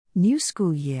New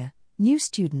school year, new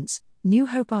students, new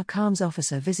hope. Our CAMS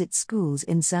officer visits schools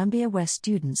in Zambia where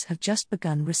students have just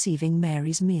begun receiving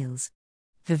Mary's meals.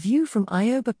 The view from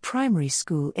Ioba Primary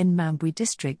School in Mambwe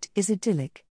district is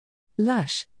idyllic.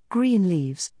 Lush, green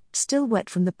leaves, still wet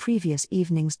from the previous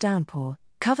evening's downpour,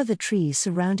 cover the trees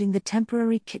surrounding the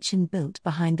temporary kitchen built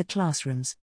behind the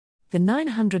classrooms. The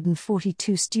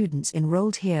 942 students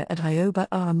enrolled here at Ioba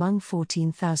are among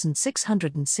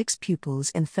 14,606 pupils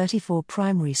in 34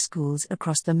 primary schools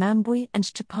across the Mambwe and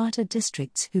Chapata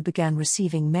districts who began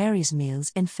receiving Mary's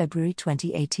meals in February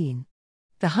 2018.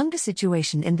 The hunger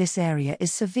situation in this area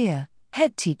is severe,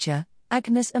 head teacher,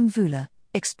 Agnes Mvula,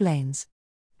 explains.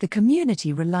 The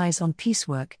community relies on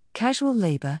piecework, casual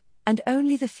labor, and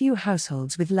only the few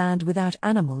households with land without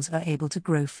animals are able to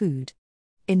grow food.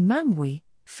 In Mambwe,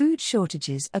 food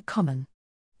shortages are common.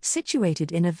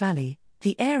 Situated in a valley,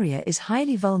 the area is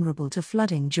highly vulnerable to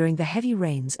flooding during the heavy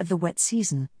rains of the wet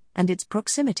season, and its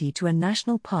proximity to a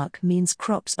national park means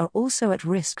crops are also at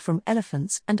risk from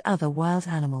elephants and other wild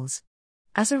animals.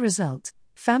 As a result,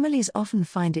 families often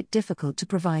find it difficult to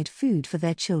provide food for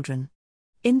their children.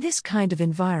 In this kind of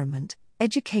environment,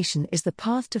 education is the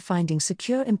path to finding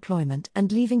secure employment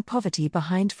and leaving poverty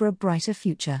behind for a brighter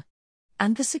future.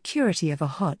 And the security of a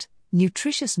hot,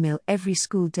 nutritious meal every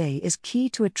school day is key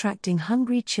to attracting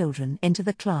hungry children into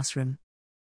the classroom.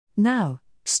 Now,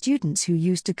 students who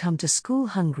used to come to school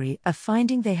hungry are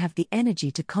finding they have the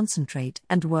energy to concentrate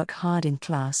and work hard in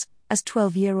class, as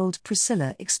 12-year-old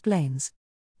Priscilla explains.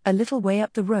 A little way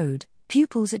up the road,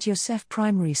 pupils at Yosef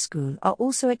Primary School are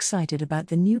also excited about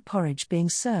the new porridge being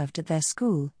served at their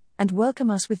school, and welcome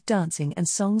us with dancing and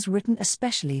songs written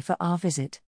especially for our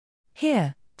visit.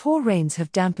 Here, poor rains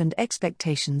have dampened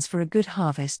expectations for a good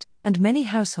harvest, and many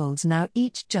households now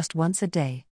eat just once a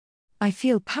day. I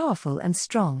feel powerful and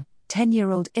strong,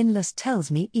 10-year-old Inlis tells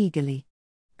me eagerly.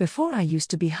 Before I used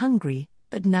to be hungry,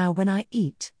 but now when I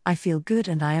eat, I feel good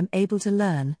and I am able to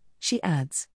learn, she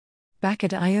adds. Back at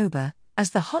Ioba,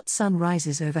 as the hot sun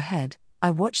rises overhead,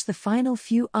 I watch the final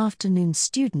few afternoon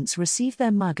students receive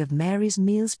their mug of Mary's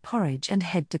Meals porridge and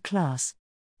head to class.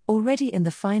 Already in the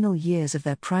final years of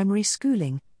their primary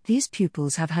schooling, these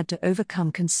pupils have had to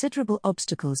overcome considerable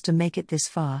obstacles to make it this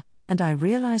far, and I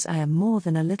realize I am more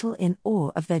than a little in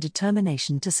awe of their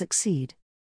determination to succeed.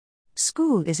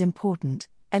 School is important,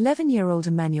 11-year-old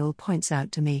Emmanuel points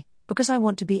out to me, because I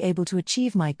want to be able to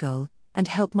achieve my goal and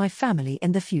help my family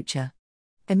in the future.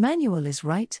 Emmanuel is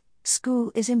right,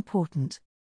 school is important.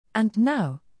 And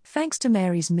now, thanks to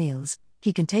Mary's Meals,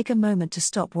 he can take a moment to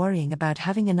stop worrying about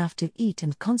having enough to eat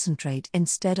and concentrate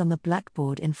instead on the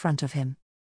blackboard in front of him.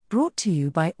 Brought to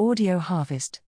you by Audio Harvest.